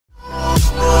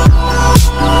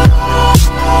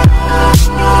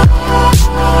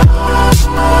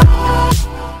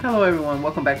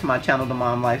my channel, The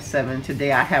Mom Life 7.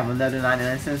 Today I have another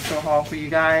 99 cent store haul for you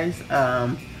guys.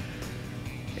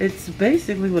 It's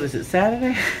basically, what is it,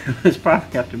 Saturday? It's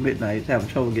probably after midnight. Having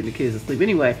trouble getting the kids to sleep.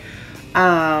 Anyway,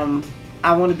 I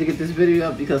wanted to get this video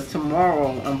up because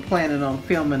tomorrow I'm planning on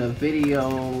filming a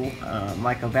video,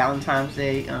 like a Valentine's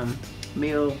Day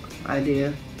meal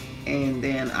idea. And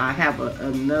then I have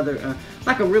another,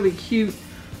 like a really cute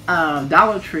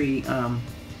Dollar Tree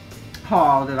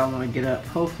haul that I want to get up.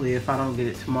 Hopefully, if I don't get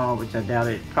it tomorrow, which I doubt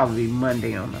it, probably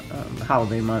Monday on the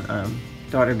holiday month.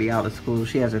 Daughter be out of school.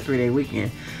 She has a 3-day weekend.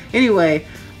 Anyway,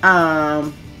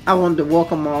 I wanted to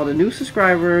welcome all the new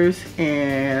subscribers,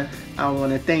 and I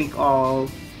want to thank all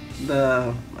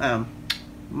the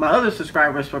my other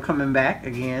subscribers for coming back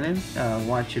again and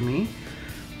watching me.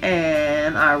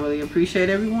 And I really appreciate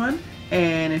everyone.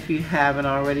 And if you haven't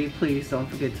already, please don't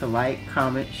forget to like,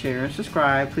 comment, share, and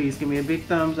subscribe. Please give me a big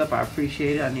thumbs up. I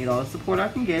appreciate it. I need all the support I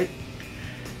can get.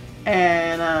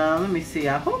 And let me see.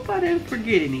 I hope I didn't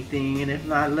forget anything. And if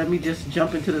not, let me just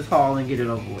jump into this haul and get it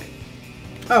over with.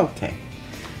 Okay.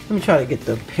 Let me try to get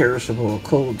the perishable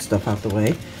cold stuff out the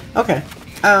way. Okay.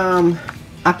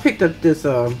 I picked up this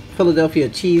Philadelphia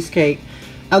cheesecake.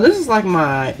 This is like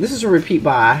this is a repeat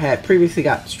buy. I had previously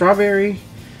got strawberry.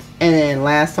 And then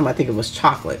last time I think it was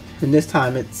chocolate. And this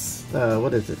time it's,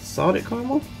 what is it, salted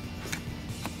caramel?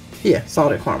 Yeah,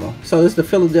 salted caramel. So this is the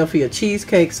Philadelphia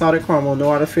cheesecake, salted caramel,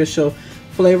 no artificial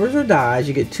flavors or dyes.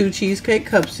 You get 2 cheesecake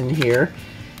cups in here.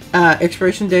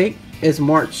 Expiration date is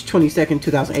March 22nd,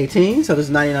 2018. So this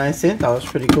is 99 cents. That was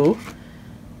pretty cool.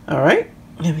 Alright,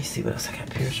 let me see what else I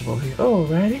got perishable here.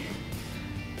 Alrighty.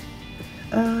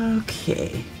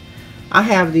 Okay. I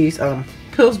have these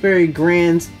Pillsbury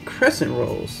Grand Crescent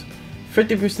Rolls.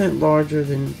 50% larger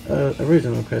than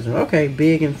original crescent. Okay,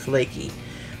 big and flaky.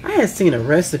 I had seen a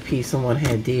recipe someone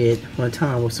had did one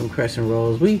time with some crescent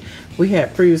rolls. We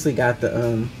had previously got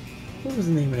the what was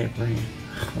the name of that brand?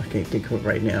 I can't think of it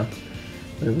right now.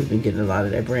 But we've been getting a lot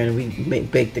of that brand, and we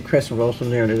baked the crescent rolls from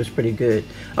there, and it was pretty good.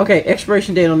 Okay,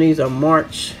 expiration date on these are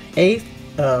March 8th.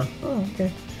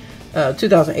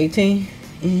 2018.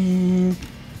 And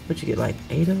what you get, like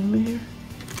 8 of them in here?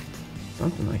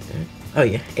 Something like that. Oh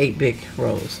yeah, 8 big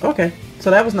rolls. Okay,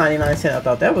 so that was 99 cents. I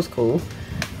thought that was cool.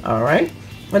 All right,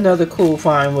 another cool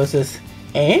find was this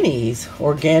Annie's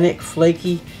organic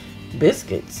flaky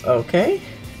biscuits. Okay,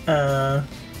 and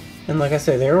like I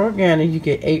said, they're organic. You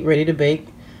get 8 ready to bake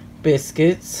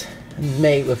biscuits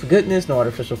made with goodness, no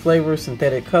artificial flavors,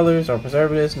 synthetic colors or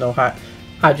preservatives, no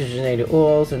hydrogenated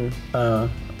oils, and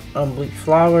unbleached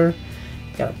flour.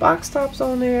 Got a box tops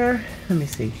on there. Let me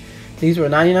see. These were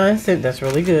 99 cents. That's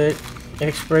really good.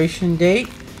 Expiration date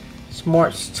is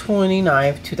March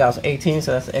 29th, 2018.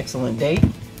 So that's an excellent date.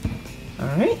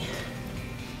 Alright.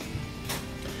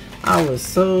 I was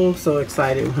so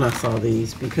excited when I saw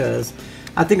these because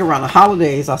I think around the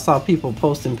holidays I saw people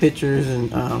posting pictures,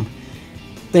 and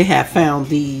they had found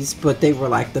these, but they were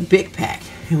like the big pack,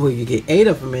 where you get 8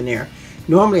 of them in there.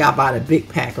 Normally I buy the big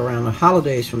pack around the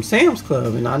holidays from Sam's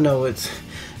Club, and I know it's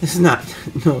not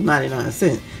 99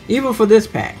 cents. Even for this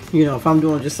pack, you know, if I'm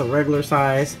doing just a regular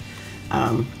size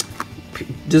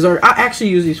dessert, I actually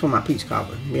use these for my peach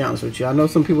cobbler, to be honest with you. I know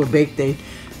some people bake they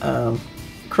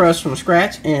crust from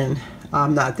scratch, and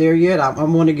I'm not there yet. I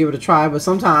want to give it a try, but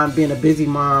sometimes being a busy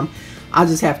mom, I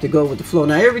just have to go with the flow.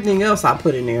 Now everything else I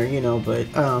put in there, you know, but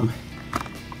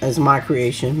as my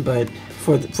creation. But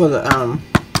for the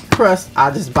crust,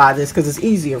 I just buy this because it's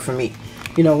easier for me.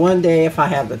 You know, one day if I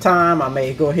have the time, I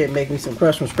may go ahead and make me some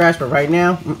crust from scratch, but right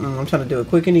now I'm trying to do it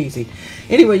quick and easy.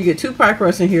 Anyway, you get 2 pie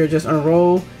crusts in here. Just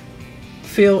unroll,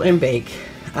 fill, and bake.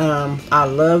 I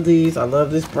love these. I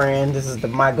love this brand. This is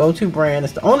my go-to brand.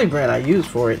 It's the only brand I use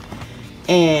for it,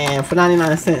 and for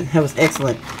 99 cents, that was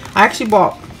excellent. I actually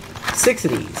bought 6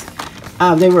 of these.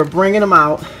 They were bringing them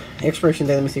out. Expiration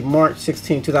date, let me see, March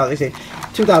 16,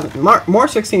 2018.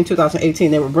 March 16, 2018,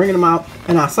 they were bringing them out,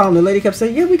 and I saw them. The lady kept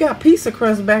saying, yeah, we got pizza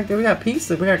crust back there. We got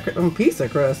pizza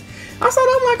crust. I saw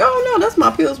them, I'm like, oh no, that's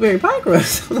my Pillsbury pie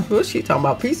crust. What's she talking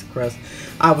about, pizza crust?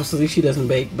 Obviously, she doesn't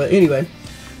bake, but anyway.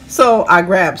 So I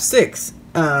grabbed 6,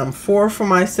 4 for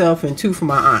myself and 2 for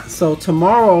my aunt. So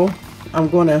tomorrow, I'm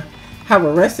going to have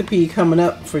a recipe coming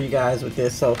up for you guys with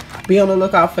this. So be on the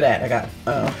lookout for that. I got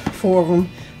 4 of them.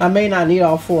 I may not need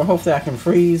all 4. Hopefully I can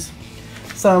freeze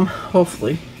some.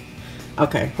 Hopefully.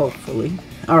 Okay, hopefully.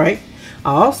 Alright.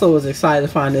 I also was excited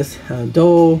to find this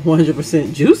Dole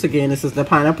 100% juice again. This is the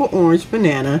pineapple, orange,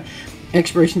 banana,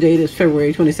 Expiration date is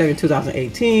February 22nd,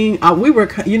 2018. We were,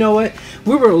 you know what?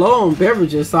 We were low on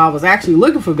beverages, so I was actually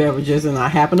looking for beverages, and I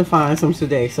happened to find some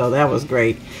today, so that was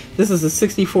great. This is a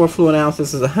 64 fluid ounce.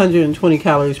 This is 120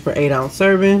 calories per 8-ounce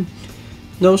serving.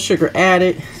 No sugar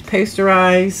added. It's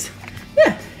pasteurized.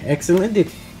 Yeah, excellent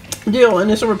deal.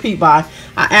 And it's a repeat buy.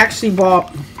 I actually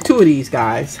bought 2 of these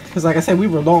guys because, like I said, we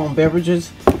were low on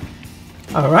beverages.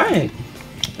 All right.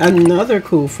 Another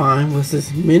cool find was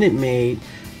this Minute Maid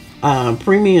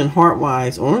Premium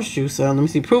Heartwise orange juice. Let me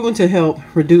see, proven to help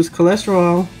reduce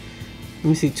cholesterol. Let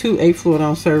me see, 2 8 fluid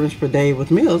ounce servings per day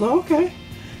with meals. Oh, okay,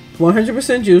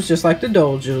 100% juice, just like the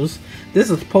Dole juice. This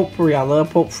is pulp free. I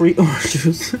love pulp free orange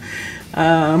juice.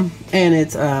 And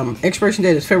its expiration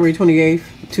date is February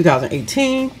 28th,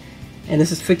 2018. And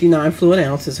this is 59 fluid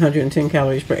ounces, 110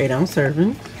 calories per 8-ounce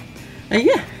serving. And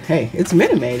yeah, hey, it's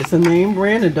Minute Maid. It's a name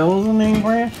brand. The Dole's a name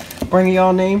brand. Bringing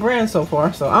y'all name brand so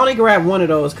far. So I only grabbed 1 of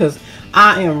those because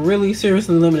I am really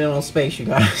seriously limited on space, you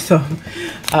guys. So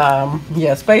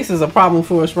yeah, space is a problem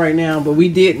for us right now, but we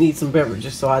did need some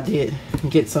beverages, so I did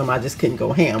get some. I just couldn't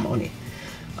go ham on it.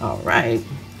 All right.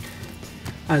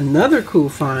 Another cool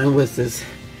find was this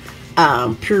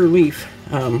Pure Leaf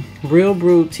Real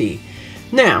Brewed Tea.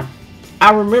 Now,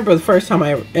 I remember the first time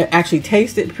I actually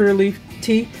tasted Pure Leaf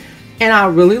tea, and I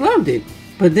really loved it.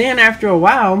 But then after a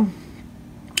while,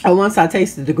 once I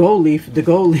tasted the Gold Peak.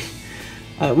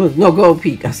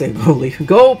 I said Gold Leaf.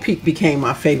 Gold Peak became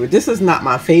my favorite. This is not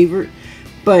my favorite,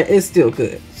 but it's still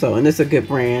good. So, and it's a good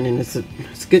brand, and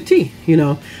it's good tea. You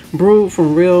know, brewed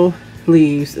from real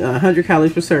leaves, 100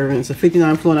 calories per serving. It's a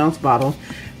 59 fluid ounce bottle.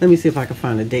 Let me see if I can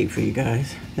find a date for you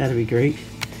guys. That'd be great.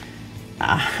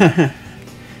 I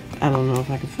don't know if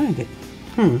I can find it.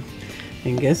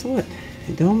 And guess what?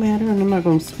 It don't matter, and I'm not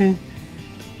going to spend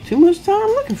too much time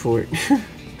looking for it.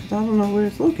 Because I don't know where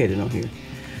it's located on here.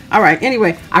 Alright,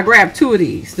 anyway, I grabbed 2 of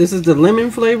these. This is the lemon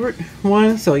flavored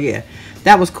one. So yeah,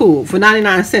 that was cool. For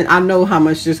 99 cents, I know how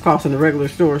much this costs in the regular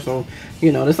store. So,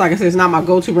 you know, this, like I said, it's not my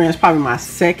go-to brand. It's probably my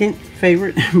second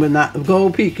favorite. But not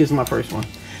Gold Peak is my first one.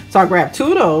 So I grabbed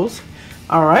 2 of those.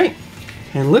 Alright.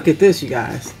 And look at this, you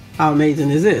guys. How amazing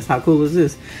is this? How cool is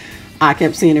this? I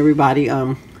kept seeing everybody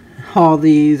haul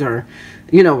these, or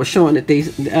you know, was showing that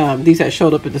these had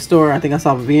showed up at the store. I think I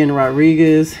saw Vivian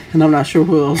Rodriguez, and I'm not sure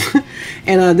who else.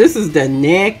 And this is the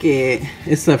Naked.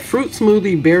 It's a fruit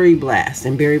smoothie berry blast.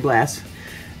 And berry blast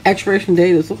expiration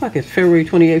date, this looks like it's February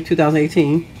 28th,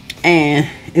 2018. And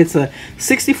it's a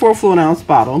 64 fluid ounce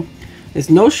bottle. There's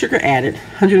no sugar added.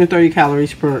 130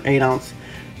 calories per 8-ounce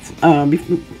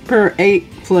per 8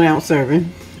 fluid ounce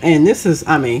serving. And this is,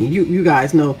 I mean, you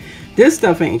guys know this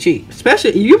stuff ain't cheap.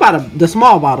 Especially you buy the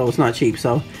small bottle, it's not cheap.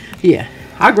 So yeah,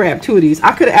 I grabbed 2 of these.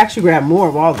 I could have actually grabbed more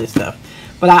of all this stuff,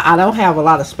 but I don't have a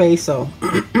lot of space, so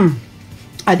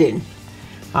I didn't.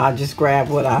 I just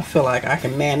grabbed what I feel like I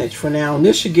can manage for now, and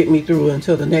this should get me through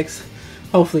until the next,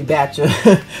 hopefully, batch of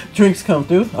drinks come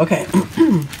through. Okay.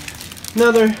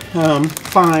 Another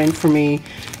find for me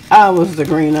was the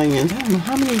green onions. I don't know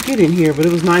how many you get in here, but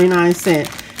it was 99 cents.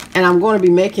 And I'm going to be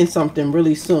making something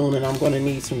really soon, and I'm going to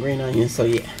need some green onions. So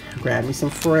yeah, grab me some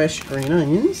fresh green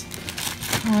onions.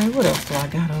 All right, what else do I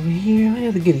got over here? Any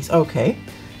other goodies? Okay.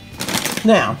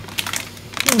 Now,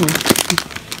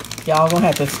 y'all gonna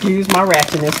have to excuse my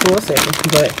ratchetness for a second,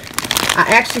 but I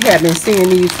actually have been seeing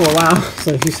these for a while.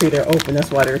 So if you see they're open,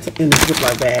 that's why they're in this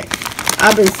Ziploc bag.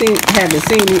 I've been seeing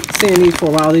these for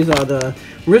a while. These are the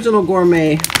Original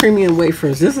Gourmet Premium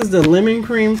Wafers. This is the lemon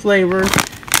cream flavor.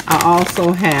 I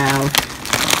also have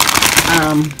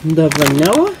the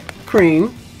vanilla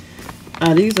cream.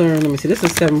 These are, let me see, this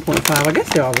is 7.5. I guess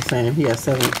they're all the same. Yeah,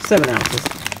 7 ounces.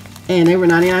 And they were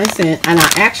 99 cents. And I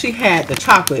actually had the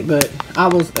chocolate, but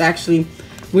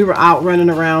we were out running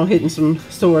around, hitting some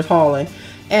stores, hauling.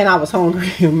 And I was hungry.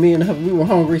 Me and her, we were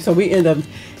hungry. So we ended up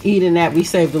eating that. We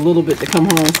saved a little bit to come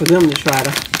home for them to try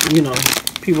to, you know,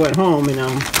 people at home and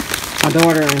my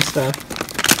daughter and stuff.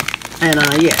 And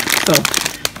yeah, so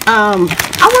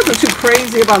I wasn't too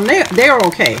crazy about them. They're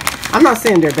okay. I'm not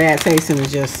saying they're bad tasting.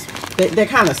 It's just they're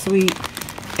kind of sweet,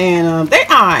 and they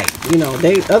alright. You know,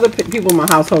 other people in my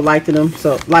household liked them.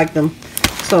 So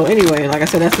anyway, like I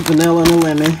said, that's the vanilla and the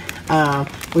lemon.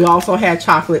 We also had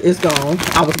chocolate. It's gone.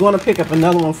 I was going to pick up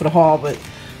another one for the haul, but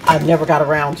I never got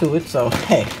around to it. So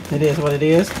hey, it is what it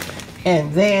is.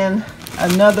 And then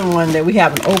another one that we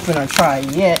haven't opened or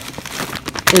tried yet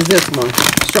is this one,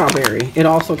 strawberry. It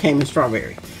also came in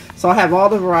strawberry. So I have all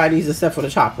the varieties except for the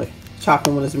chocolate.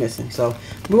 Chocolate one is missing. So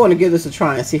we want to give this a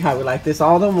try and see how we like this.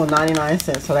 All of them were 99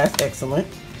 cents, so that's excellent.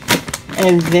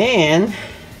 And then,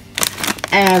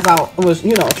 as I was,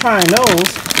 you know, trying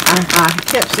those, I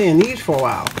kept seeing these for a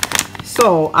while.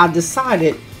 So I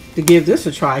decided to give this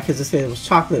a try because it said it was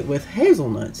chocolate with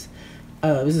hazelnuts.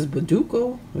 This is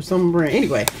Baduco or some brand.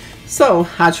 Anyway, so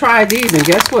I tried these, and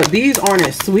guess what? These aren't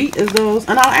as sweet as those,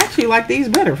 and I actually like these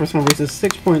better for some reason.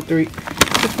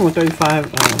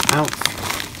 6.35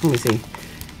 ounce. Let me see.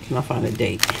 Can I find a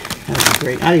date? That'd be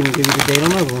great. I didn't even give you the date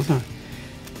on those ones, huh?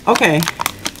 Okay,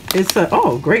 it's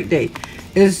a great date.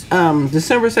 It's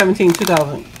December 17,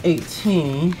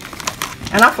 2018.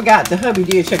 And I forgot, the hubby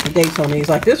did check the dates on these.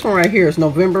 Like this one right here is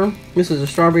November. This is a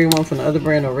strawberry one from the other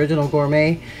brand, Original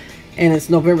Gourmet. And it's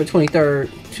November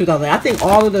 23rd, 2000. I think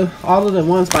all of the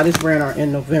ones by this brand are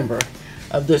in November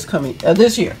of this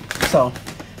year. So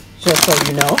just so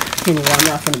you know, anyway, I'm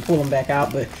not going to pull them back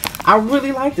out, but I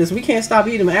really like this. We can't stop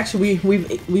eating them. Actually,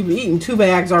 we've eaten 2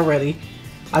 bags already.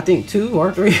 I think 2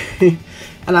 or 3.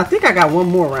 And I think I got one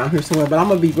more around here somewhere, but I'm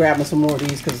going to be grabbing some more of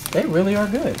these because they really are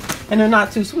good. And they're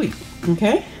not too sweet.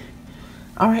 Okay.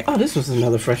 All right. Oh, this was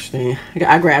another fresh thing.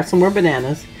 I grabbed some more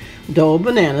bananas. Dole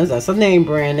bananas. That's a name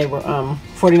brand. They were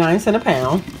 49 cents a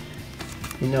pound.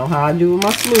 You know how I do with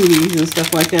my smoothies and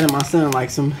stuff like that. And my son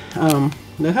likes them.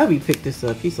 The hubby picked this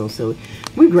up. He's so silly.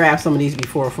 We grabbed some of these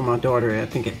before for my daughter, I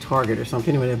think at Target or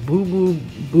something. Anyway, they're Boo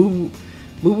Boo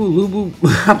Lubu.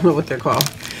 I don't know what they're called.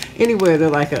 Anyway, they're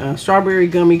like a strawberry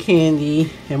gummy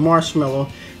candy and marshmallow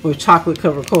with chocolate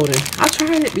covered coating. I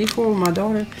tried it before with my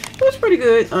daughter. It was pretty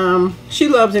good. She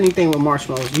loves anything with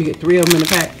marshmallows. You get 3 of them in a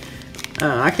pack.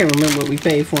 I can't remember what we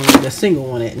paid for the single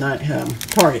one at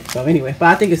Target. So anyway, but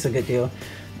I think it's a good deal.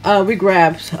 We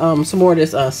grabbed some more of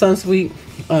this Sunsweet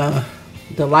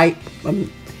Delight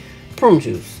prune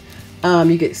juice.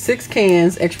 You get 6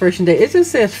 cans. Expiration date. It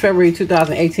just says February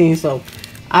 2018. So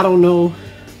I don't know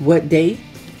what day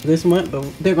this month, but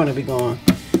they're going to be gone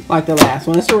like the last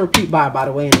one. It's a repeat buy, by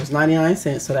the way, and it was 99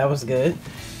 cents, so that was good.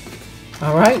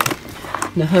 All right.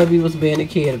 The hubby was being a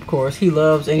kid, of course. He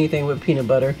loves anything with peanut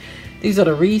butter. These are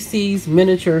the Reese's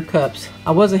miniature cups.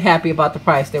 I wasn't happy about the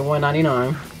price. They're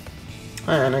 $1.99.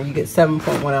 I know you get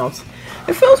 7.1 ounce.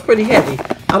 It feels pretty heavy.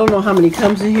 I don't know how many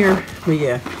comes in here, but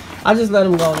yeah, I just let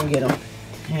them go and get them.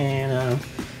 And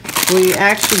we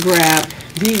actually grabbed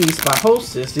these by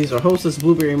Hostess. These are Hostess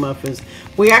blueberry muffins.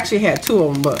 We actually had 2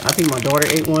 of them, but I think my daughter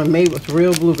ate one made with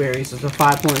real blueberries. It's a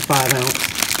 5.5 ounce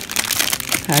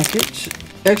package.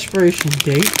 Expiration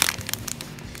date.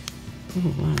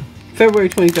 Oh, wow. February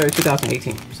 23rd,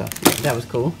 2018. So yeah, that was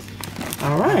cool.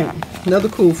 All right. Another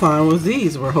cool find was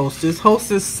these were Hostess.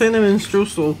 Hostess cinnamon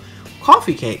streusel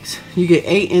coffee cakes. You get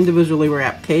 8 individually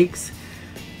wrapped cakes.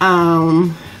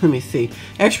 Let me see.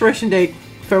 Expiration date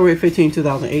February 15,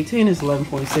 2018 is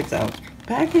 11.6 ounce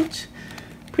package.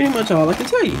 Pretty much all I can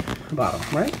tell you about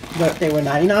them, right? But they were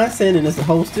 99 cents, and it's a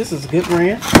Hostess. It's a good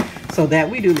brand, so that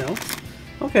we do know.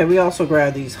 Okay, we also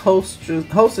grabbed these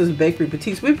Hostess Bakery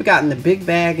Petites. We've gotten the big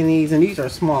bag in these, and these are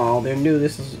small. They're new.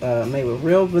 This is made with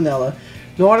real vanilla.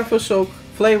 No artificial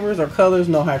flavors or colors.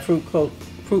 No high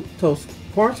fructose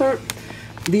corn syrup.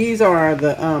 These are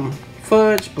the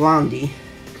Fudge Blondie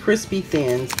Crispy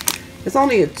Thins. It's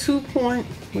only a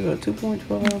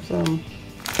 2.12 ounce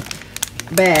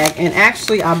bag, and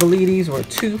actually I believe these were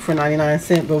 2 for 99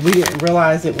 cents, but we didn't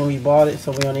realize it when we bought it,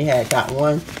 so we only got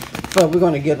 1. But we're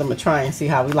going to give them a try and see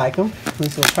how we like them. We'll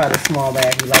try the small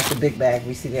bag. We like the big bag.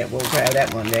 We see that. We'll grab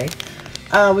that one day.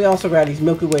 We also grabbed these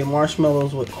Milky Way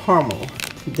marshmallows with caramel.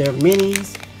 They're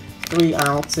minis, 3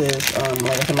 ounces.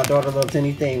 Like I said, my daughter loves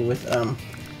anything with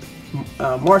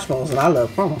marshmallows, and I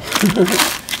love caramel.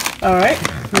 All right,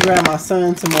 we grabbed my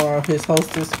son some more of his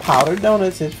Hostess powdered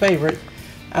donuts, his favorite.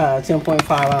 10.5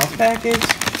 ounce package.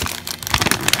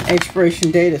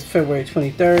 Expiration date is February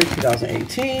 23rd,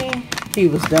 2018. He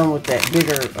was done with that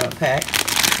bigger pack.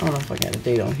 I don't know if I got a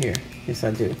date on here. Yes,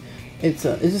 I do. It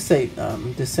just say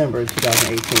December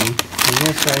 2018. And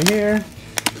this right here.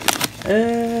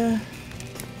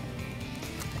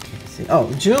 Let's see.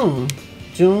 Oh, June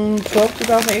 12th,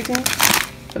 2018.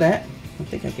 For that. I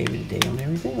think I gave you the date on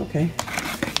everything. Okay.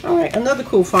 All right. Another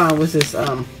cool find was this.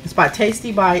 It's by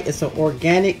Tasty Bite. It's an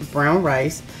organic brown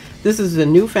rice. This is the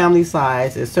new family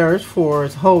size. It serves for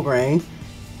its whole grain.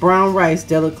 Brown rice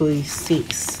delicately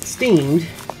steamed.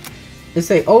 It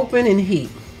say open and heat.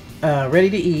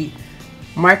 Ready to eat.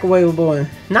 Microwavable in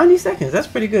 90 seconds. That's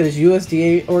pretty good. It's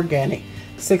USDA organic.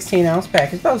 16 ounce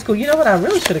package. That was cool. You know what? I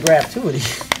really should have grabbed 2 of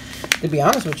these. To be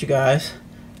honest with you guys.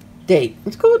 Date.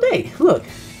 It's a cool date. Look.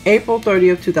 April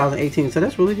 30th, 2018. So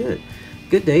that's really good.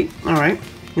 Good date. All right.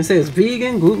 It says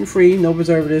vegan, gluten-free, no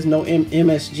preservatives, no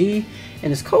MSG,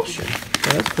 and it's kosher.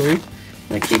 So that's cool.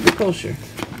 Let's keep it kosher.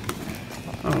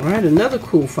 All right. Another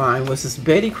cool find was this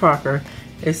Betty Crocker.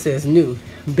 It says new.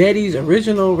 Betty's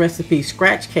original recipe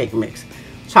scratch cake mix.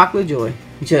 Chocolate Joy.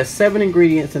 Just 7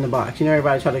 ingredients in the box. You know,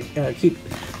 everybody try to keep,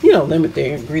 you know, limit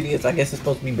their ingredients. I guess it's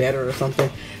supposed to be better or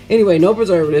something. Anyway, no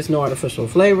preservatives, no artificial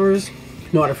flavors,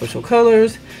 no artificial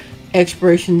colors.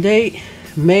 Expiration date,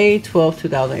 May 12,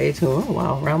 2018. Oh,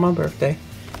 wow, around my birthday.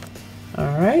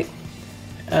 All right.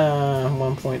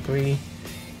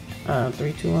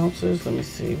 1.32 ounces. Let me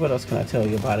see. What else can I tell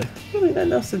you about it? Really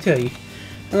nothing else to tell you.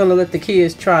 I'm going to let the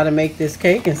kids try to make this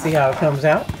cake and see how it comes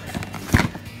out.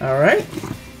 All right.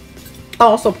 I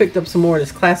also picked up some more of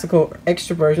this classical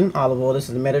extra virgin olive oil. This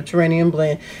is the Mediterranean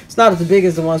blend. It's not as big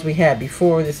as the ones we had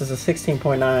before. This is a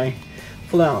 16.9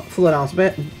 fluid ounce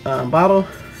bottle.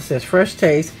 It says fresh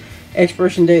taste.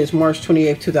 Expiration date is March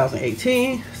 28,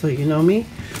 2018. So you know me.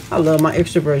 I love my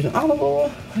extra virgin olive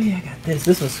oil. Oh yeah, I got this.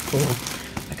 This was cool.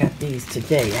 I got these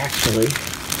today, actually.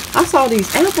 I saw these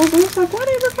apples and I was like, what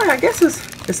do they look like? I guess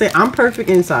they say I'm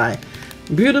perfect inside.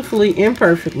 Beautifully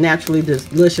imperfect, naturally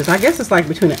delicious. I guess it's like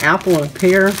between an apple and a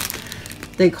pear.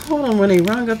 They called them when they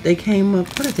rung up, they came up.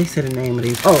 What did they say the name of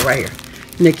these? Oh, right here.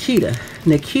 Nikita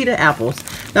apples.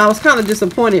 Now I was kind of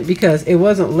disappointed because it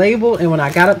wasn't labeled, and when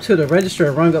I got up to the register,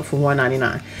 it rung up for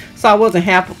 $1.99. So I wasn't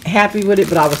happy with it,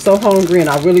 but I was so hungry and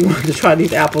I really wanted to try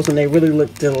these apples, and they really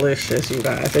look delicious, you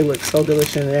guys. They look so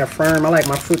delicious and they're firm. I like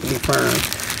my fruit to be firm.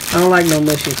 I don't like no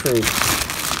mushy fruit.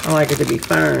 I like it to be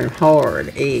firm,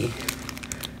 hard,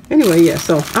 Anyway, yeah,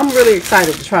 so I'm really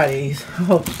excited to try these.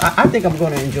 I think I'm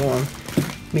going to enjoy them.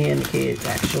 Me and the kids,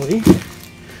 actually.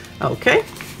 Okay.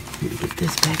 Let me get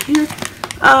this back here.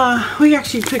 We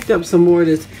actually picked up some more of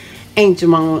this Aunt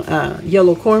Jemima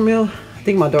yellow cornmeal. I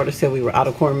think my daughter said we were out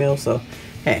of cornmeal, so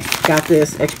hey, got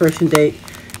this. Expiration date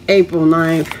April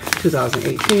 9th,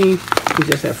 2018. We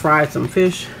just had fried some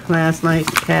fish last night,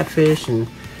 catfish and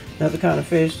another kind of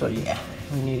fish. So yeah,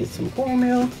 we needed some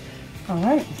cornmeal. All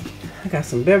right. I got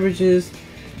some beverages.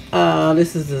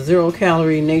 This is the 0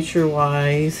 calorie Nature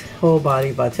Wise whole body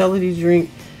vitality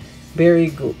drink.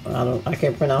 Berry, I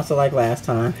can't pronounce it like last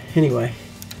time. Anyway,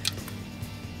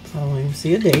 I don't even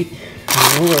see a date.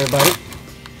 Don't worry about it.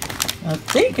 I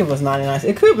think it was 99.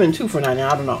 It could have been 2 for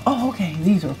 99. I don't know. Oh, okay.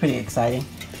 These were pretty exciting.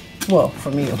 Well,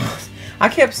 for me it was. I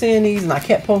kept seeing these and I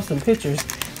kept posting pictures,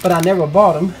 but I never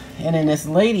bought them. And then this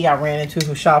lady I ran into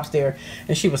who shops there,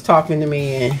 and she was talking to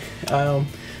me, and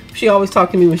she always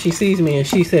talks to me when she sees me, and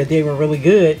she said they were really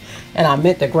good, and I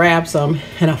meant to grab some,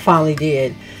 and I finally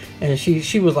did. And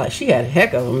she was like, she had a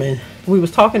heck of them, and we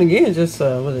was talking again just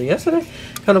was it yesterday?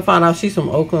 Kind of find out she's from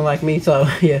Oakland like me, so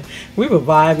yeah, we were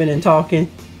vibing and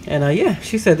talking, and yeah,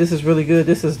 she said this is really good.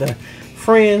 This is the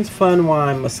Friends Fun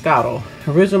Wine Moscato,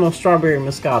 original strawberry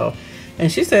Moscato,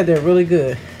 and she said they're really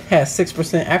good. Has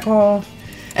 6% alcohol.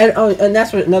 And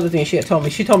that's what another thing she had told me.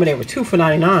 She told me they were 2 for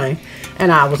 99,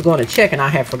 and I was going to check, and I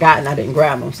had forgotten. I didn't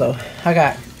grab them, so I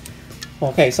got 2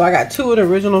 of the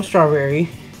original strawberry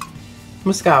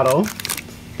Moscato.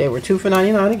 They were 2 for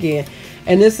 99 again,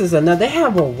 and this is another. They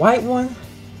have a white one,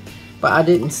 but I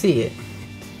didn't see it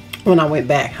when I went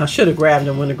back. I should have grabbed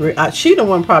them when she the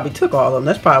one probably took all of them.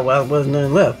 That's probably why there wasn't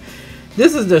none left.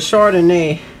 This is the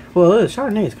Chardonnay. Well,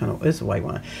 Chardonnay is it's a white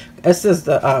wine. It says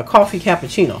the coffee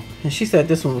cappuccino, and she said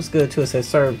this one was good too. It says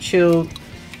served chilled.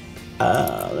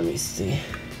 Let me see.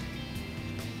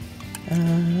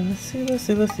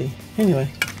 Let's see. Anyway,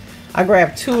 I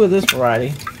grabbed 2 of this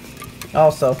variety.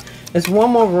 Also, there's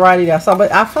one more variety that I saw,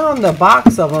 but I found the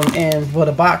box of them, and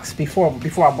the box before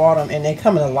I bought them, and they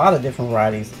come in a lot of different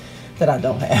varieties that I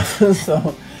don't have.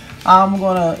 So I'm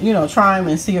gonna try them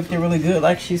and see if they're really good,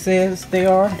 like she says they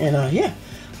are, and yeah.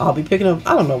 I'll be picking up.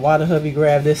 I don't know why the hubby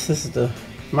grabbed this. This is the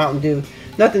Mountain Dew.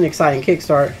 Nothing exciting.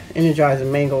 Kickstart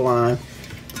Energizing Mango Lime.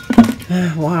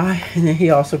 Why? And then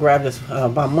he also grabbed this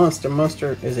by Monster.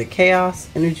 Monster, is it Chaos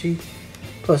Energy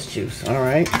plus Juice? All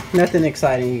right. Nothing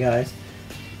exciting, you guys.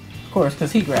 Of course,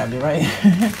 because he grabbed it, right?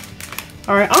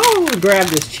 All right. I always grab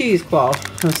this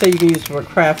cheesecloth. I say you can use it for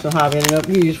crafts and hobby. You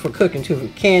can use it for cooking too.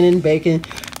 Canning, baking,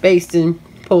 basting,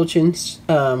 poaching,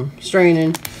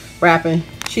 straining, wrapping,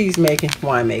 cheese making,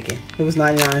 wine making. It was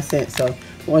 99 cents, so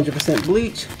 100%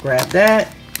 bleach. Grab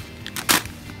that.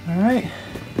 All right.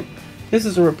 This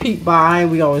is a repeat buy.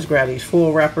 We always grab these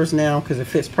full wrappers now because it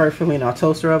fits perfectly in our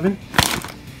toaster oven.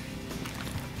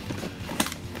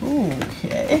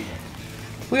 Okay.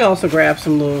 We also grabbed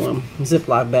some little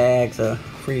Ziploc bags,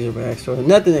 freezer bags. So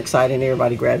nothing exciting.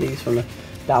 Everybody grabbed these from the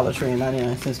Dollar Tree and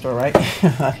 99-cent store, right?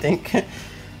 I think.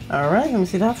 All right. Let me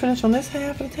see. Did I finish on this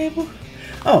half of the table?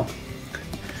 Oh.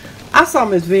 I saw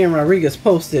Miss Vivian Rodriguez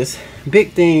post this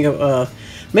big thing of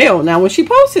mail. Now, when she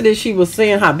posted it, she was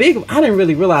saying how big. I didn't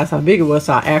really realize how big it was,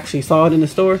 so I actually saw it in the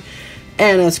store.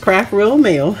 And it's Craft Real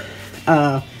Mail.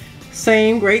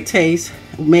 Same great taste,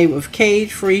 made with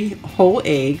cage-free whole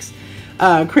eggs.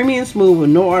 Creamy and smooth with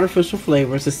no artificial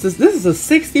flavors. This is a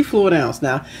 60 fluid ounce.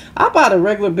 Now, I bought a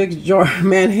regular big jar of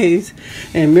mayonnaise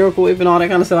and Miracle Whip and all that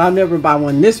kind of stuff. I'll never buy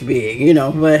one this big, you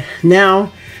know. But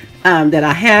now that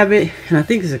I have it, and I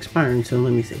think it's expiring soon.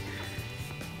 Let me see.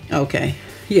 Okay.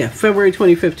 Yeah, February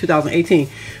 25th, 2018.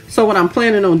 So what I'm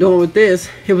planning on doing with this,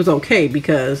 it was okay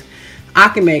because I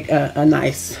can make a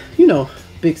nice, you know,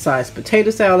 big size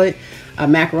potato salad, a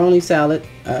macaroni salad.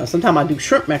 Sometimes I do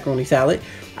shrimp macaroni salad.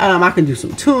 I can do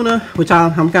some tuna, which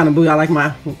I'm kind of bougie. I like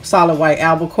my solid white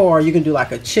albacore. You can do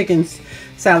like a chicken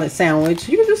salad sandwich.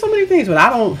 You can do so many things, but I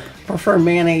don't prefer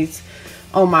mayonnaise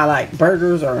on my like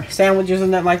burgers or sandwiches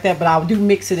and nothing like that. But I do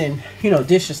mix it in, you know,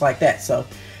 dishes like that. So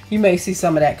you may see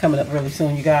some of that coming up really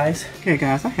soon, you guys. Okay,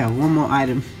 guys, I have one more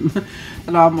item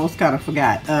that I almost kind of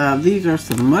forgot. These are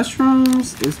some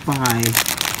mushrooms. It's by,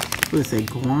 what is it,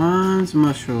 Guan's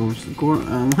Mushrooms.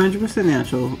 100%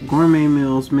 natural. Gourmet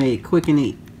meals made quick,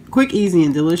 easy,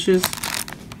 and delicious.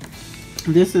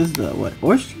 This is the, what,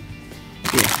 oyster?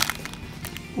 Yeah.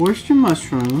 Oyster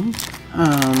mushrooms.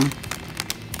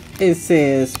 It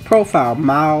says profile,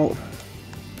 mild,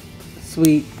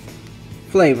 sweet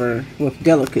flavor with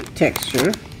delicate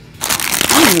texture.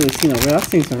 I haven't really seen I've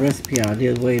seen some recipe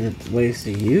ideas, ways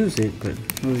to use it, but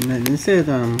really nothing. It says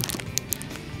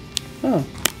oh,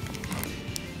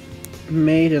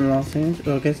 made in Los Angeles.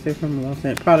 Oh, I guess they're from Los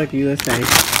Angeles. Product USA.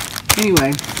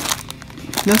 Anyway,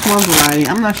 that's one variety.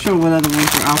 I'm not sure what other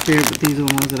ones are out there, but these are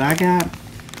the ones that I got.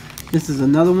 This is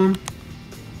another one,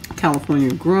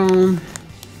 California grown,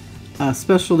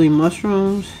 specialty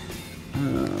mushrooms.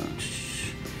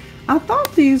 I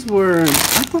thought these were,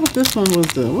 I thought this one was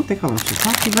the, what they call them,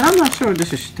 shiitake, but I'm not sure if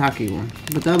this is shiitake one,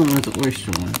 but the other one's the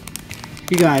oyster one.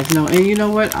 You guys know, and you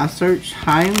know what, I searched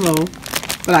high and low,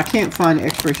 but I can't find the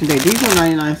expiration date. These are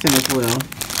 99 cents as well.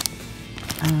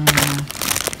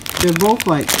 They're both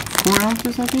like 4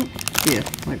 ounces, I think. Yeah,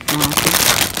 like 4 ounces.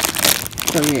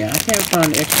 So yeah, I can't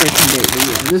find the expiration date, but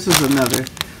yeah, this is another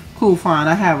cool find.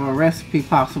 I have a recipe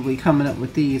possibly coming up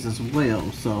with these as well,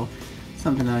 so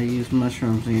something I use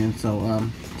mushrooms in, so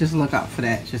just look out for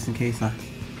that, just in case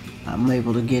I'm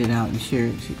able to get it out and share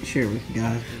it with you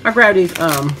guys. I grabbed these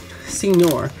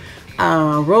Senor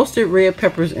roasted red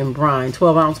peppers in brine,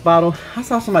 12-ounce bottle. I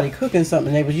saw somebody cooking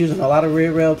something. They was using a lot of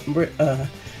roasted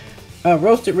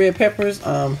red peppers.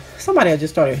 Somebody I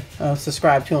just started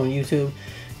subscribed to on YouTube.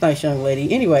 Nice young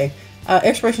lady. Anyway,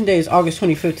 expiration date is August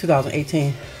 25th,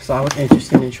 2018. So I was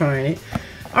interested in trying it.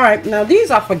 Alright, now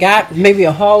these I forgot, maybe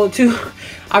a haul or two.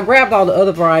 I grabbed all the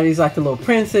other varieties, like the little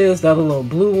Princess, the other little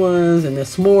blue ones, and the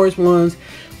s'mores ones.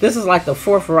 This is like the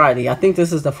 4th variety. I think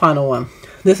this is the final one.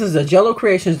 This is the Jello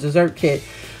Creations dessert kit.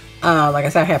 Like I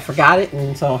said, I have forgot it,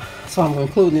 and so I'm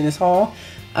including in this haul.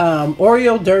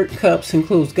 Oreo dirt cups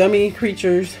includes gummy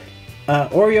creatures,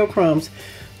 Oreo crumbs,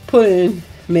 pudding,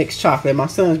 mixed chocolate. My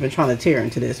son's been trying to tear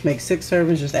into this. Make 6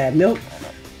 servings, just add milk.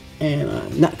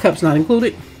 And cups not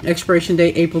included. Expiration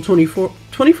date April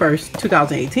 21st,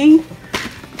 2018.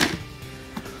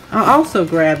 I also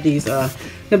grabbed these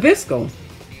Nabisco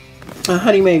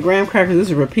Honey Made Graham crackers. This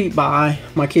is a repeat buy.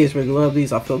 My kids really love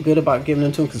these. I feel good about giving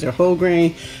them to them because they're whole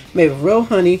grain, made with real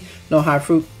honey, no high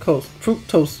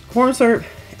fructose corn syrup,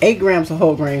 8 grams of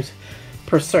whole grains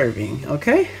per serving.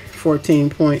 Okay,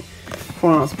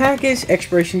 14.4-ounce package.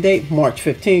 Expiration date March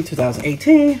 15,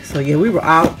 2018. So yeah, we were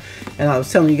out, and I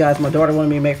was telling you guys my daughter wanted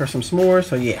me to make her some s'mores.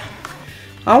 So yeah,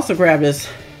 I also grabbed this.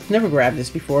 Never grabbed this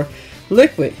before.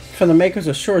 Liquid from the makers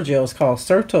of Shore Gels called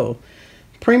Certo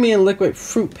Premium Liquid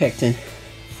Fruit Pectin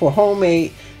for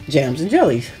homemade jams and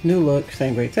jellies. New look,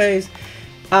 same great taste.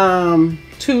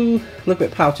 2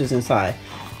 liquid pouches inside.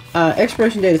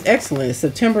 Expiration date is excellent. It's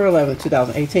September 11,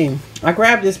 2018. I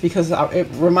grabbed this because it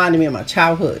reminded me of my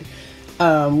childhood.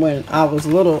 When I was a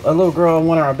little girl,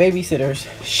 one of our babysitters,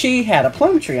 she had a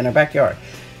plum tree in her backyard,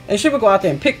 and she would go out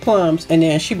there and pick plums, and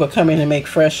then she would come in and make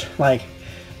fresh like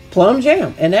plum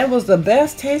jam, and that was the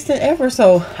best tasting ever.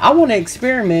 So I want to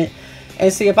experiment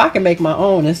and see if I can make my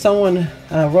own. And someone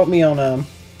wrote me on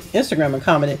Instagram and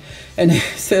commented, and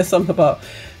said something about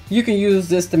you can use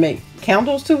this to make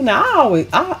candles too. Now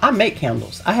I make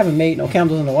candles. I haven't made no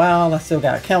candles in a while. I still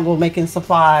got candle making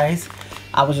supplies.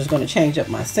 I was just going to change up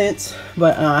my scents,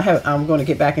 but I'm going to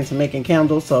get back into making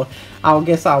candles. So I'll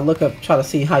look up, try to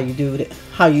see how you do it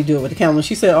with the candles.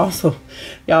 She said also,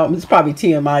 y'all, it's probably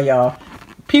TMI, y'all.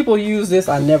 People use this.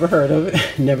 I never heard of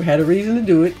it. Never had a reason to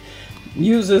do it.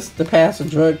 Use this to pass a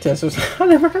drug test. I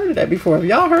never heard of that before. If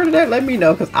y'all heard of that, let me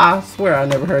know, because I swear I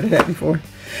never heard of that before.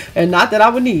 And not that I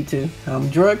would need to. I'm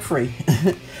drug free.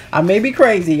 I may be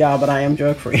crazy, y'all, but I am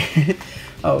drug free.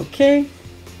 Okay,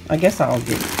 I guess I'll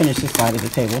finish this side of the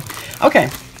table. Okay,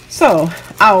 so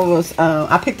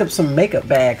I picked up some makeup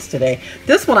bags today.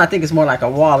 This one I think is more like a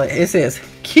wallet. It says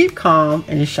keep calm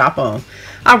and shop on.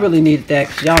 I really needed that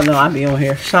because y'all know I be on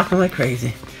here shopping like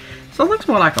crazy. So it looks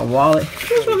more like a wallet.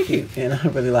 It's really cute, and I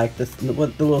really like this,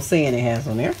 what the little saying it has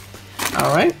on there.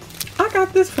 All right, I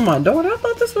got this for my daughter. I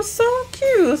thought this was so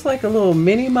cute. It's like a little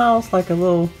Minnie Mouse, like a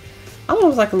little, I don't know,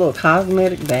 it's like a little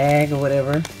cosmetic bag or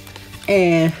whatever.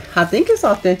 And I think it's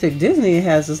authentic Disney. It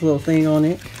has this little thing on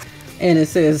it, and it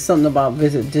says something about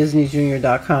visit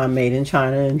disneyjunior.com, made in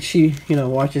China. And she, you know,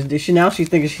 watches this. Now she's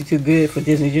thinking she's too good for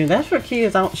Disney Junior. That's for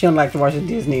kids. She don't like to watch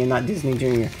Disney and not Disney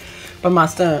Junior. But my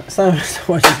son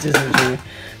watches Disney Junior.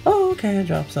 Oh, okay, I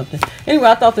dropped something. Anyway,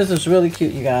 I thought this was really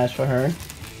cute, you guys, for her.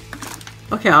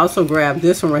 Okay, I also grabbed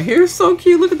this one right here. It's so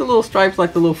cute. Look at the little stripes,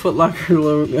 like the little Foot Locker,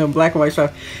 little black and white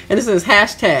stripe. And it says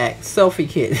hashtag selfie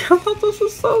kit. I thought this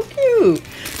was so cute.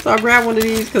 So I grabbed one of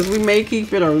these because we may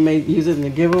keep it or we may use it in the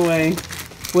giveaway.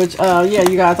 Which, yeah,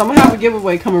 you guys, I'm going to have a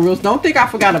giveaway coming real soon. Don't think I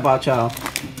forgot about y'all.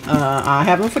 I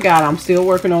haven't forgot. I'm still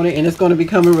working on it, and it's going to be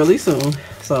coming really soon.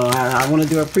 So I want to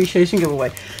do an appreciation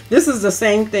giveaway. This is the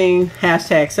same thing,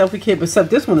 hashtag selfie kit, except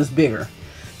this one is bigger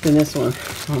than this one.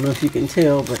 I don't know if you can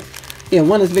tell, but yeah,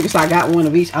 one is bigger, so I got one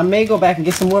of each. I may go back and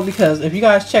get some more because if you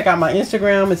guys check out my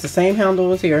Instagram, it's the same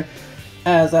handle as here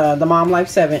as the Mom Life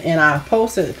 7, and I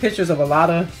posted pictures of a lot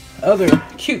of other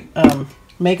cute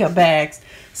makeup bags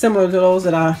similar to those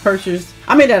that I purchased.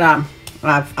 I mean that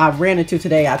I ran into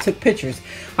today. I took pictures.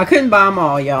 I couldn't buy them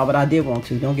all, y'all, but I did want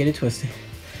to. Don't get it twisted.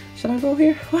 Should I go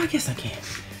here? Well, I guess I can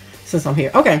since I'm here.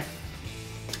 Okay.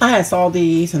 I saw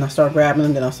these and I started grabbing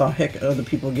them. Then I saw heck other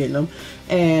people getting them.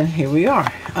 And here we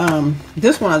are.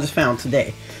 This one I just found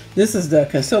today. This is the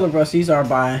concealer brush. These are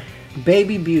by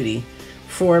Baby Beauty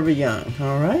Forever Young.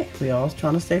 All right. We always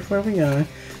trying to stay forever young.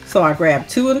 So I grabbed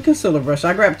two of the concealer brush.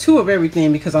 I grabbed two of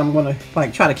everything because I'm going to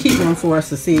like try to keep one for us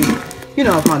to see, you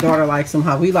know, if my daughter likes them,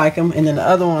 how we like them. And then the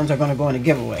other ones are going to go in a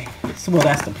giveaway. So, well,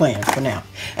 that's the plan for now.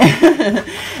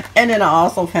 And then I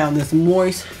also found this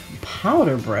moist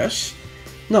powder brush.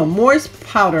 No, moist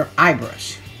powder eye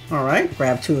brush. All right,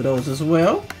 grab two of those as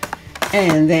well.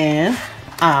 And then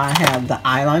I have the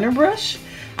eyeliner brush.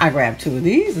 I grabbed two of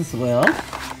these as well.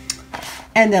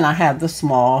 And then I have the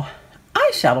small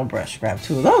eyeshadow brush. Grab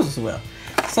two of those as well.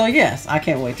 So yes, I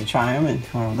can't wait to try them and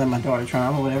or let my daughter try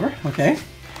them or whatever. Okay.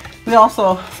 We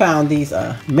also found these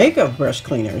makeup brush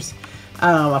cleaners.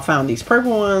 I found these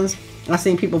purple ones. I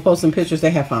seen people posting pictures.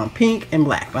 They have found pink and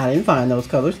black, but I didn't find those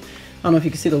colors. I don't know if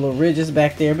you can see the little ridges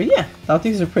back there, but yeah, I thought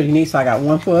these are pretty neat. So I got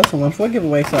one for us and one for a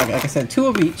giveaway. So like I said, two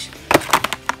of each.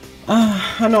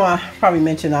 I know I probably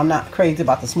mentioned I'm not crazy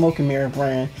about the Smoke and Mirror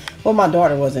brand. Well, my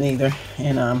daughter wasn't either.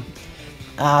 And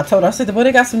I told her, I said, well,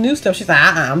 they got some new stuff. She's like,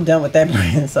 I'm done with that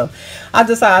brand. So I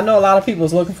decided, I know a lot of people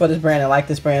is looking for this brand and like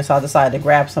this brand. So I decided to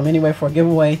grab some anyway for a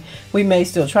giveaway. We may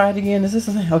still try it again. Is this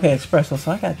a thing? Okay, espresso.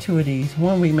 So I got two of these.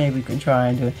 One we maybe can try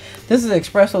and do it. This is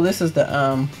espresso. This is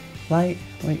the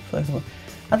lightweight flexible.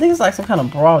 I think it's like some kind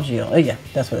of brow gel. Oh yeah,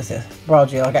 that's what it says. Brow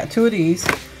gel. I got two of these.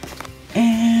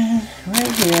 And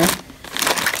right here,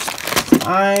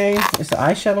 it's an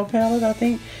eyeshadow palette, I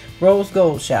think. Rose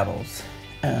Gold shadows.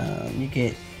 You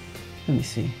get, let me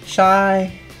see,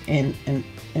 Shy and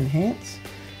Enhance,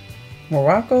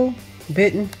 Morocco,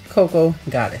 Bitten, Cocoa,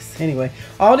 Goddess. Anyway,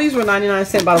 all these were 99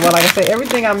 cents, by the way. Like I said,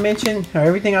 everything I mentioned, or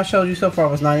everything I showed you so far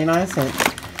was 99 cents,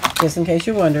 just in case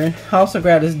you're wondering. I also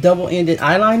grabbed this double-ended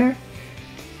eyeliner.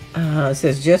 It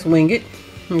says Just Wing It.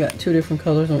 We got two different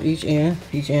colors on each end.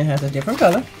 Each end has a different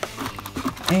color.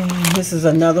 And this is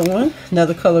another one,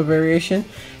 another color variation.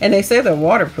 And they say they're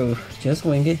waterproof. Just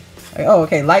Wing It. Oh,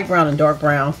 okay, light brown and dark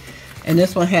brown. And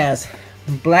this one has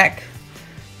black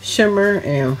shimmer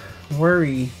and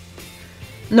ivory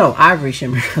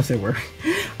shimmer. I said worry.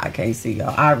 I can't see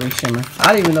y'all. Ivory shimmer.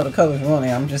 I didn't even know the colors were on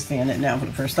there. I'm just seeing it now for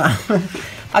the first time.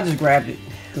 I just grabbed it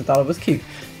because I thought it was cute.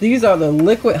 These are the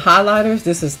liquid highlighters.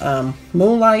 This is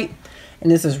Moonlight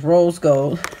and this is Rose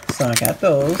Gold. So I got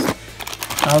those.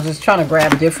 I was just trying to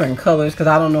grab different colors because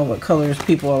I don't know what colors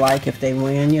people are like if they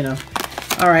win, you know.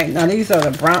 All right, now these are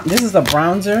the brown. This is a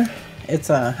bronzer. It's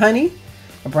a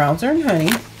bronzer and honey.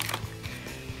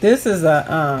 This is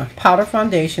a powder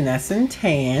foundation that's in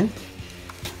tan.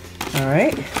 All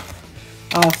right.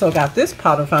 I also got this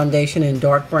powder foundation in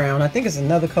dark brown. I think it's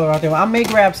another color out there. I may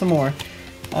grab some more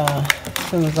as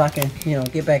soon as I can, you know,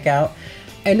 get back out.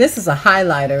 And this is a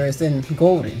highlighter. It's in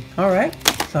golden. All right.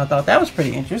 So I thought that was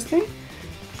pretty interesting.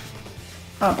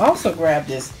 I also grabbed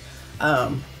this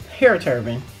hair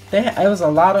turban. It was a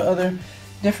lot of other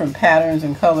different patterns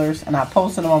and colors, and I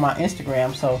posted them on my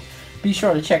Instagram. So be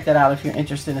sure to check that out if you're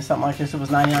interested in something like this. It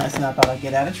was 99 cents. I thought I'd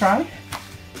get that a try.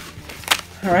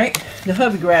 All right, the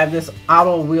hubby grabbed this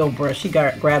auto wheel brush. He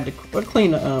grabbed it,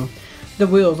 clean the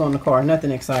wheels on the car.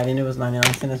 Nothing exciting. It was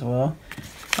 99 cents as well.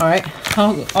 All right,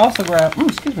 I'll also grab,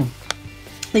 excuse me,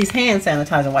 these hand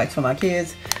sanitizer wipes for my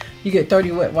kids. You get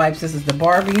 30 wet wipes. This is the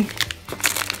Barbie.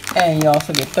 And you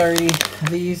also get 30.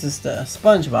 These is the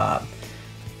SpongeBob.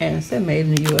 And it said made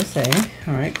in the USA.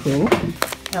 All right, cool.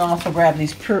 And I also grabbed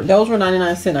these, those were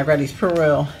 99 cents. I grabbed these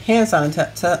Purell hand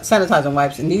sanitizer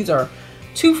wipes. And these are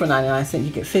 2 for 99 cents.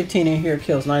 You get 15 in here. It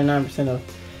kills 99% of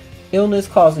illness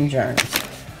causing germs.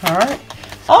 All right.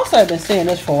 Also, I've been saying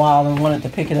this for a while and wanted to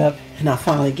pick it up. And I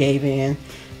finally gave in.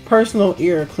 Personal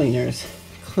ear cleaners.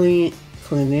 Ear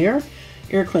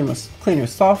cleaner,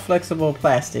 soft, flexible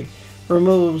plastic.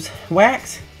 Removes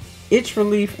wax, itch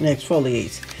relief, and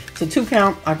exfoliates. So 2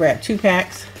 count. I grabbed 2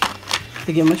 packs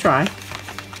to give them a try.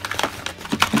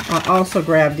 I also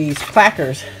grabbed these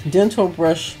Clackers dental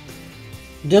brushes,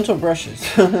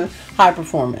 high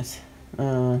performance.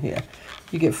 Yeah,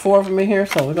 you get 4 of them in here,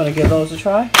 so we're gonna give those a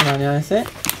try. 99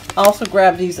 cents. I also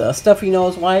grabbed these stuffy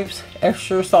nose wipes,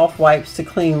 extra soft wipes to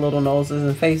clean little noses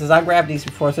and faces. I grabbed these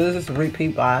before, so this is a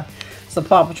repeat buy. It's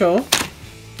Paw Patrol.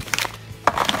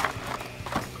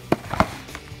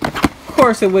 Of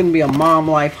course, it wouldn't be a mom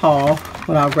life haul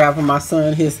without grabbing my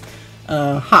son his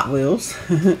Hot Wheels.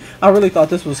 I really thought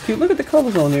this was cute. Look at the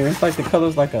colors on there. It's like the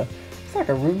colors like a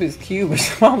Rubik's Cube or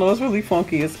something. I don't know. It's really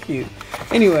funky. It's cute.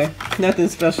 Anyway, nothing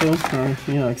special or,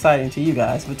 you know, exciting to you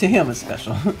guys, but to him it's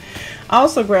special. I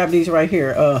also grabbed these right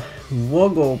here.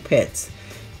 Woggle Pets.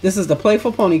 This is the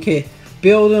Playful Pony kit.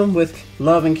 Build them with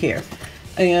love and care.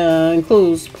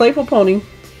 Includes Playful Pony,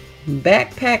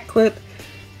 backpack clip,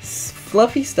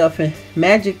 fluffy stuffing,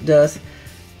 magic dust,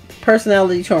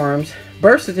 personality charms,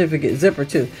 birth certificate, zipper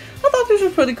too. I thought these were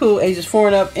pretty cool, ages 4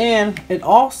 and up, and it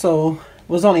also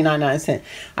was only 99 cents.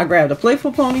 I grabbed a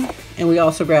Playful Pony, and we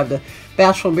also grabbed the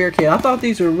Bashful Bear kit. I thought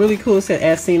these were really cool. It said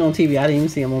as seen on TV. I didn't even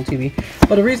see them on TV.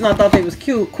 But the reason I thought they was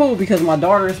cool because my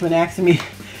daughter has been asking me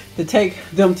to take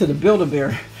them to the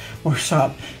Build-A-Bear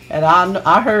workshop, and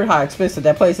I heard how expensive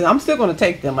that place is. I'm still going to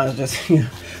take them. I was just, you know,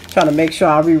 trying to make sure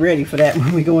I'll be ready for that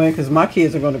when we go in, because my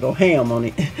kids are going to go ham on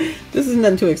it. This is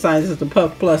nothing too exciting. This is the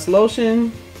Puff Plus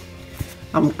lotion.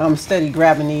 I'm steady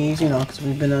grabbing these, you know, because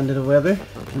we've been under the weather.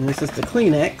 And this is the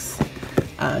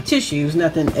Kleenex tissues.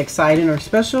 Nothing exciting or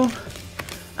special.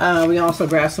 We also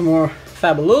grabbed some more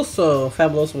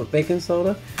Fabuloso with baking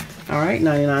soda. All right,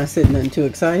 99 cents. Nothing too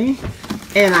exciting.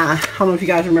 And I don't know if you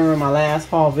guys remember my last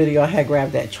haul video, I had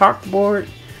grabbed that chalkboard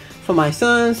for my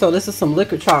son. So this is some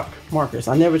liquor chalk markers.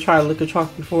 I never tried liquor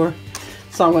chalk before,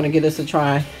 so I'm going to give this a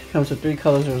try. Comes with 3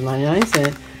 colors. It was 99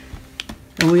 cents.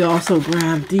 And we also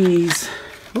grabbed these.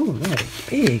 Oh, that is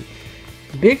big.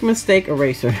 Big Mistake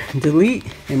Eraser. Delete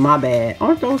and My Bad.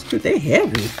 Aren't those cute? They're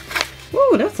heavy.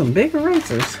 Ooh, that's some big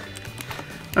erasers.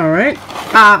 Alright.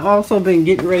 I've also been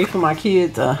getting ready for my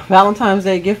kids' Valentine's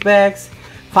Day gift bags.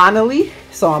 Finally.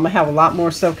 So I'm going to have a lot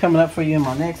more stuff coming up for you in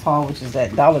my next haul, which is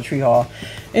that Dollar Tree haul.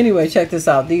 Anyway, check this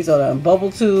out. These are the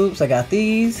bubble tubes. I got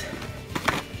these.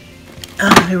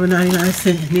 They were 99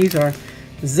 cents. These are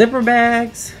zipper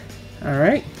bags.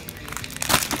 Alright.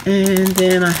 And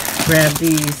then I grabbed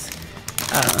these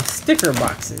sticker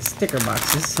boxes.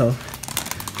 So,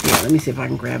 yeah, let me see if I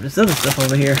can grab this other stuff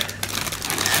over here.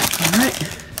 Alright.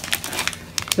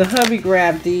 The hubby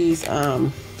grabbed these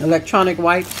electronic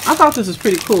wipes. I thought this was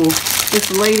pretty cool. This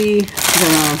lady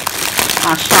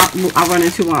that I run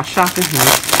into while shopping.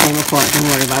 Came apart, don't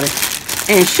worry about it.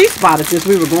 And she spotted this.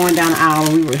 We were going down the aisle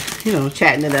and we were, you know,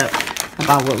 chatting it up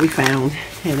about what we found.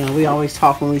 And we always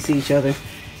talk when we see each other.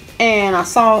 And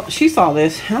she saw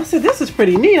this, and I said, this is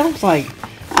pretty neat. I was like,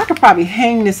 I could probably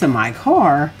hang this in my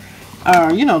car,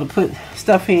 you know, to put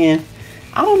stuff in.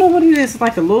 I don't know what it is. It's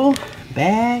like a little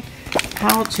bag,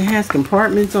 pouch. It has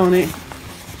compartments on it.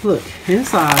 Look,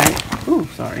 inside. Oh,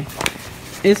 sorry.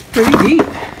 It's pretty deep.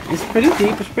 It's pretty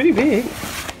deep. It's pretty big.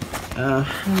 I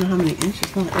don't know how many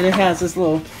inches on it. And it has this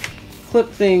little clip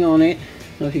thing on it. I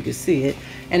don't know if you can see it.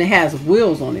 And it has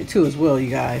wheels on it too as well, you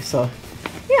guys. So,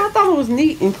 yeah, I thought it was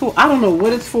neat and cool. I don't know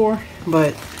what it's for,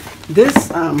 but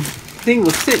this thing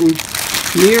was sitting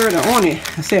near it or on it.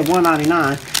 I said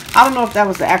 $1.99. I don't know if that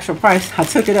was the actual price. I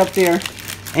took it up there,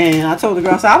 and I told the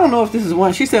girl, I said, I don't know if this is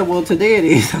one. She said, well, today it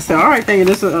is. I said, all right, thank you.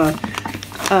 This is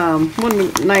one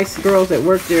of the nice girls that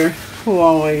work there who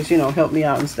always, you know, help me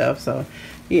out and stuff. So,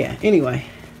 yeah, anyway,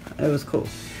 it was cool.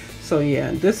 So,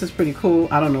 yeah, this is pretty cool.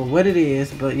 I don't know what it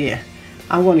is, but, yeah.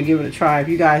 I want to give it a try. If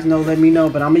you guys know, let me know.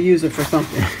 But I'm going to use it for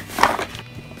something.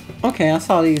 Okay, I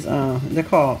saw these. They're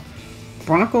called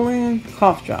Broncholine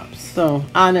cough drops. So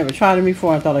I never tried them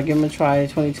before. I thought I'd give them a try.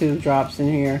 22 drops in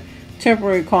here.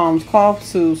 Temporary calms cough,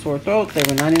 soothes sore throat. They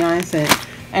were 99¢.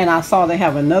 And I saw they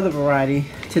have another variety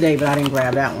today, but I didn't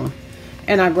grab that one.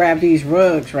 And I grabbed these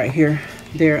rugs right here.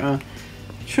 They're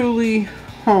Truly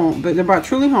Home, but they're brought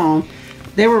Truly Home.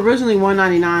 They were originally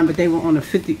 $1.99, but they were on a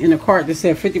 50 in a cart that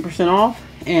said 50% off.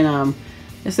 And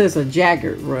it says a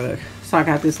Jagger rug. So I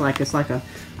got this it's like a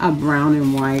brown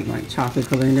and white, like chocolate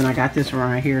color. And then I got this one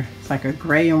right here. It's like a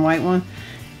gray and white one.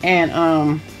 And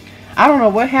I don't know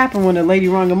what happened when the lady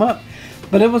rung them up,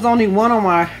 but it was only one on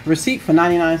my receipt for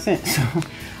 99¢. So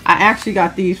I actually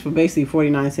got these for basically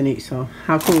 49¢ each. So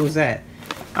how cool is that?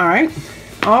 All right.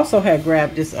 I also had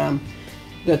grabbed this the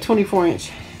 24-inch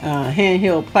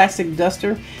handheld plastic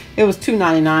duster. It was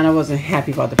 $2.99. I wasn't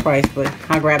happy about the price, but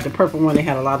I grabbed the purple one. They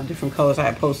had a lot of different colors. I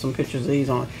had posted some pictures of these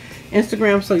on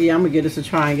Instagram. So yeah, I'm gonna give this a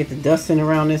try and get the dusting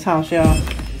around this house, y'all.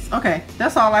 Okay,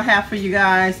 that's all I have for you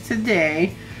guys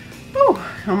today. Whew,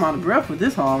 I'm out of breath with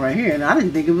this haul right here, and I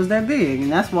didn't think it was that big,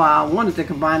 and that's why I wanted to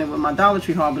combine it with my Dollar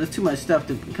Tree haul, but it's too much stuff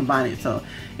to combine it. So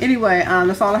anyway,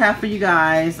 that's all I have for you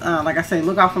guys. Like I say,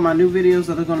 look out for my new videos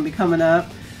that are going to be coming up.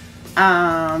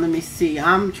 Let me see.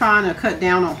 I'm trying to cut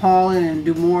down on hauling and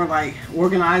do more like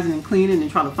organizing and cleaning and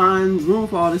try to find room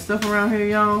for all this stuff around here,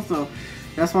 y'all. So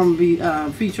that's why I'm going to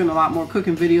be featuring a lot more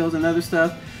cooking videos and other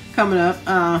stuff coming up.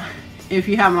 If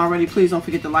you haven't already, please don't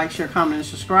forget to like, share, comment, and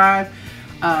subscribe.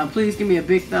 Please give me a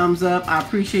big thumbs up. I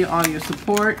appreciate all your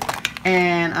support.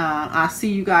 And I see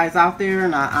you guys out there,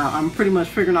 and I'm pretty much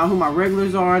figuring out who my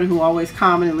regulars are, who always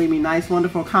comment and leave me nice,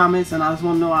 wonderful comments. And I just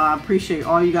want to know I appreciate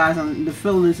all you guys, and the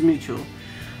feeling is mutual.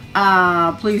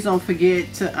 Please don't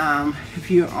forget to, if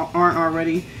you aren't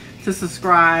already, to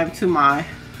subscribe to my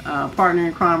partner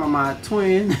in crime, or my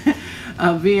twin,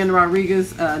 Vian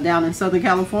Rodriguez, down in Southern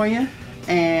California,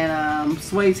 and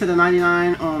Sway to the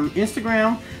 99 on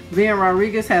Instagram. Vian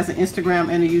Rodriguez has an Instagram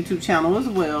and a YouTube channel as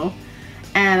well.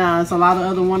 And there's a lot of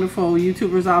other wonderful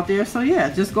YouTubers out there. So yeah,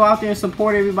 just go out there and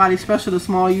support everybody, especially the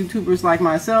small YouTubers like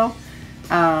myself.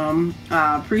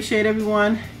 I appreciate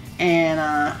everyone. And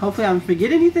hopefully I don't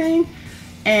forget anything.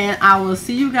 And I will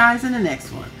see you guys in the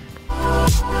next one.